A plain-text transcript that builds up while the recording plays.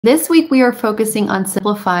This week, we are focusing on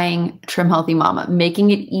simplifying Trim Healthy Mama, making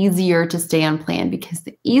it easier to stay on plan because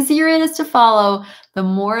the easier it is to follow, the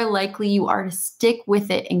more likely you are to stick with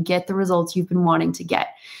it and get the results you've been wanting to get.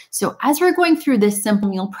 So as we're going through this simple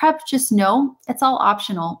meal prep, just know it's all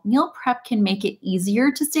optional. Meal prep can make it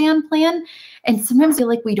easier to stay on plan. And sometimes I feel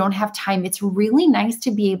like we don't have time. It's really nice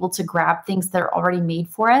to be able to grab things that are already made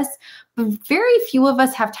for us, but very few of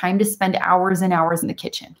us have time to spend hours and hours in the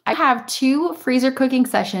kitchen. I have 2 freezer cooking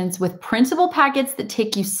sessions with printable packets that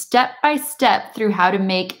take you step by step through how to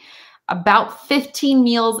make about 15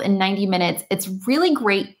 meals in 90 minutes. It's really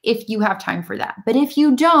great if you have time for that. But if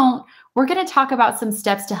you don't, we're going to talk about some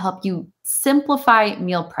steps to help you simplify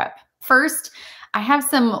meal prep. First, I have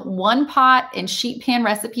some one pot and sheet pan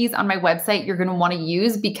recipes on my website you're going to want to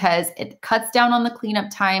use because it cuts down on the cleanup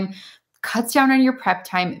time, cuts down on your prep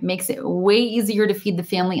time, makes it way easier to feed the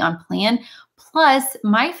family on plan. Plus,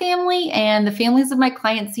 my family and the families of my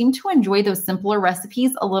clients seem to enjoy those simpler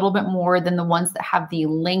recipes a little bit more than the ones that have the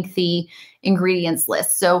lengthy ingredients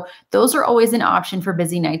list. So those are always an option for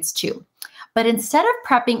busy nights too. But instead of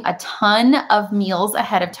prepping a ton of meals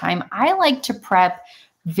ahead of time, I like to prep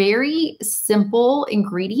very simple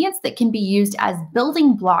ingredients that can be used as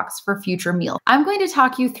building blocks for future meals. I'm going to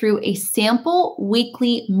talk you through a sample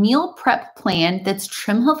weekly meal prep plan that's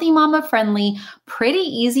Trim Healthy Mama friendly, pretty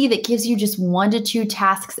easy, that gives you just 1 to 2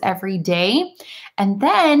 tasks every day. And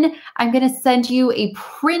then I'm going to send you a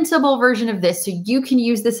printable version of this so you can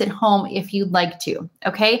use this at home if you'd like to.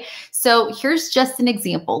 Okay, so here's just an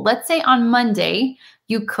example. Let's say on Monday,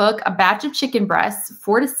 you cook a batch of chicken breasts,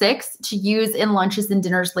 4 to 6, to use in lunches and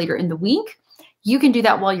dinners later in the week. You can do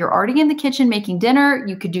that while you're already in the kitchen making dinner.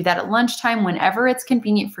 You could do that at lunchtime whenever it's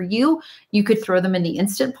convenient for you. You could throw them in the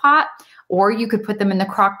Instant Pot, or you could put them in the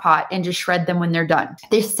crock pot and just shred them when they're done.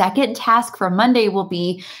 The second task for Monday will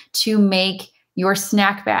be to make your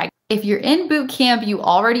snack bag. If you're in boot camp, you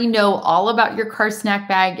already know all about your car snack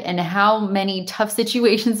bag and how many tough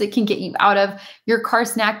situations it can get you out of. Your car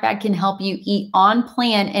snack bag can help you eat on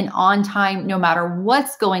plan and on time, no matter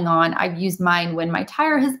what's going on. I've used mine when my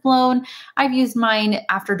tire has blown. I've used mine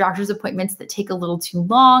after doctor's appointments that take a little too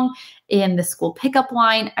long in the school pickup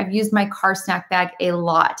line. I've used my car snack bag a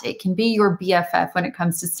lot. It can be your BFF when it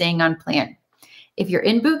comes to staying on plan. If you're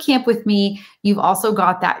in boot camp with me, you've also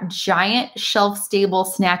got that giant shelf-stable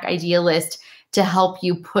snack idea list to help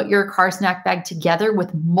you put your car snack bag together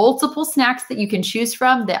with multiple snacks that you can choose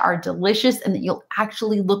from that are delicious and that you'll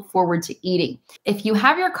actually look forward to eating. If you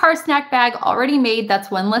have your car snack bag already made,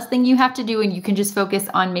 that's one less thing you have to do, and you can just focus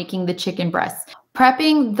on making the chicken breasts.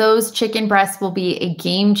 Prepping those chicken breasts will be a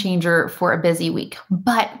game changer for a busy week.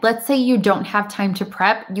 But let's say you don't have time to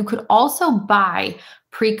prep, you could also buy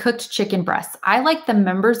pre-cooked chicken breasts. I like the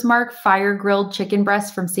Members Mark fire grilled chicken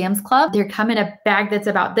breasts from Sam's Club. They come in a bag that's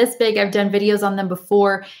about this big. I've done videos on them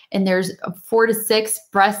before, and there's 4 to 6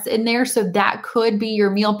 breasts in there. So that could be your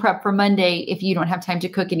meal prep for Monday if you don't have time to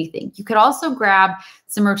cook anything. You could also grab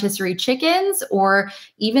some rotisserie chickens or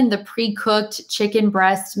even the pre-cooked chicken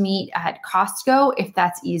breast meat at Costco if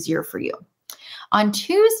that's easier for you. On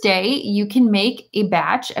Tuesday, you can make a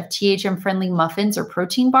batch of THM-friendly muffins or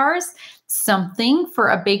protein bars, something for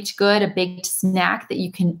a baked good, a baked snack that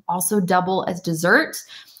you can also double as dessert.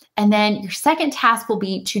 And then your second task will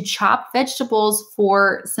be to chop vegetables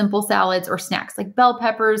for simple salads or snacks like bell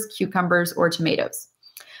peppers, cucumbers, or tomatoes.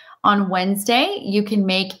 On Wednesday, you can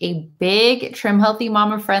make a big Trim Healthy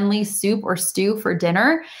Mama friendly soup or stew for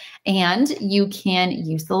dinner, and you can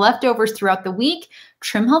use the leftovers throughout the week.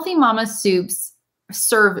 Trim Healthy Mama soups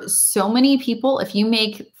serve so many people. If you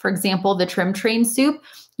make, for example, the Trim Train soup,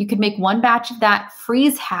 you could make 1 batch of that,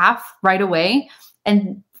 freeze half right away,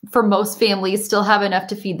 and for most families, still have enough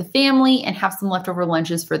to feed the family and have some leftover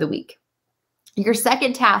lunches for the week. Your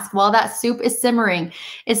second task while that soup is simmering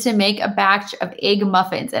is to make a batch of egg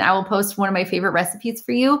muffins, and I will post one of my favorite recipes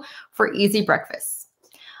for you for easy breakfasts.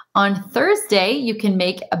 On Thursday, you can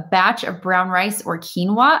make a batch of brown rice or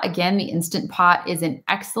quinoa. Again, the Instant Pot is an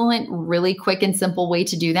excellent, really quick and simple way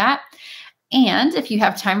to do that. And if you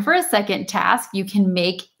have time for a second task, you can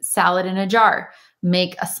make salad in a jar.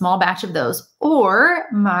 Make a small batch of those, or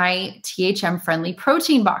my THM-friendly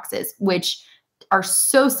protein boxes, which are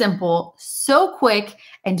so simple, so quick,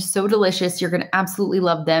 and so delicious. You're going to absolutely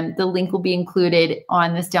love them. The link will be included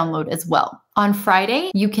on this download as well. On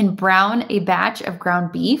Friday, you can brown a batch of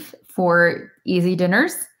ground beef for easy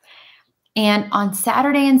dinners. And on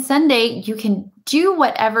Saturday and Sunday, you can do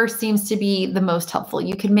whatever seems to be the most helpful.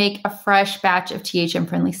 You can make a fresh batch of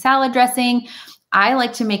THM-friendly salad dressing, I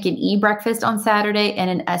like to make an E breakfast on Saturday and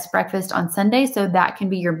an S breakfast on Sunday, so that can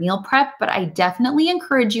be your meal prep. But I definitely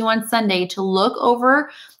encourage you on Sunday to look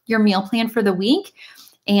over your meal plan for the week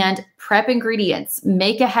and prep ingredients.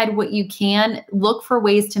 Make ahead what you can. Look for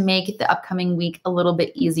ways to make the upcoming week a little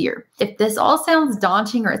bit easier. If this all sounds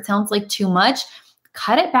daunting or it sounds like too much,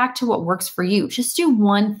 cut it back to what works for you. Just do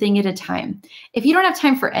one thing at a time. If you don't have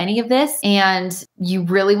time for any of this and you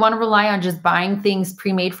really want to rely on just buying things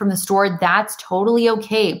pre-made from the store, that's totally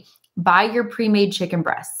okay. Buy your pre-made chicken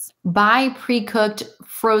breasts. Buy pre-cooked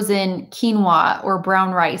frozen quinoa or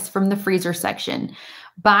brown rice from the freezer section.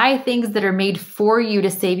 Buy things that are made for you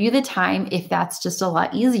to save you the time if that's just a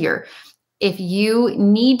lot easier. If you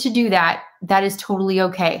need to do that, that is totally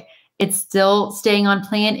okay. It's still staying on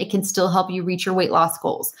plan. It can still help you reach your weight loss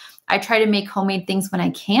goals. I try to make homemade things when I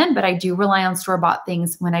can, but I do rely on store-bought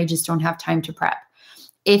things when I just don't have time to prep.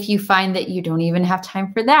 If you find that you don't even have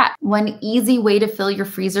time for that, one easy way to fill your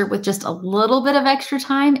freezer with just a little bit of extra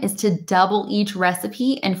time is to double each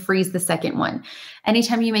recipe and freeze the second one.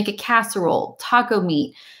 Anytime you make a casserole, taco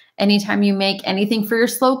meat, anytime you make anything for your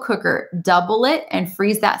slow cooker, double it and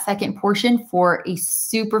freeze that second portion for a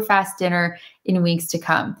super fast dinner in weeks to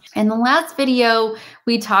come. In the last video,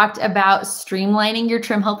 we talked about streamlining your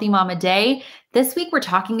Trim Healthy Mama day. This week, we're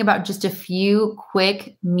talking about just a few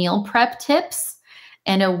quick meal prep tips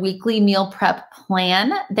and a weekly meal prep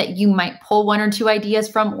plan that you might pull one or two ideas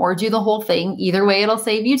from or do the whole thing. Either way, it'll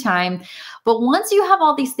save you time. But once you have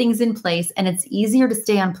all these things in place and it's easier to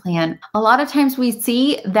stay on plan, a lot of times we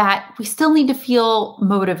see that we still need to feel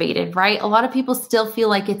motivated, right? A lot of people still feel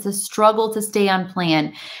like it's a struggle to stay on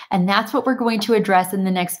plan. And that's what we're going to address in the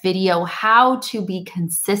next video, how to be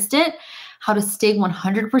consistent, how to stay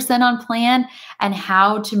 100% on plan, and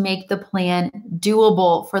how to make the plan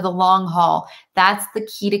doable for the long haul. That's the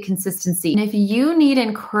key to consistency. And if you need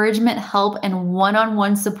encouragement, help, and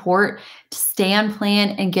one-on-one support to stay on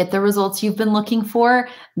plan and get the results you've been looking for,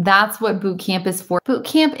 that's what Bootcamp is for.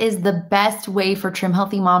 Bootcamp is the best way for Trim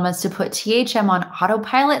Healthy Mamas to put THM on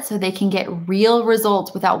autopilot so they can get real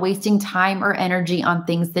results without wasting time or energy on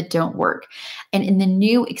things that don't work. And in the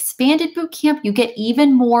new expanded Bootcamp, you get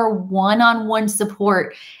even more one-on-one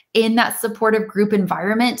support in that supportive group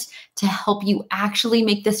environment to help you actually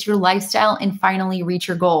make this your lifestyle and finally reach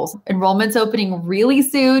your goals. Enrollment's opening really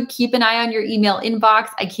soon. Keep an eye on your email inbox.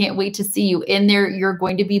 I can't wait to see you in there. You're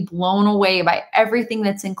going to be blown away by everything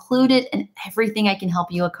that's included and everything I can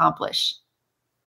help you accomplish.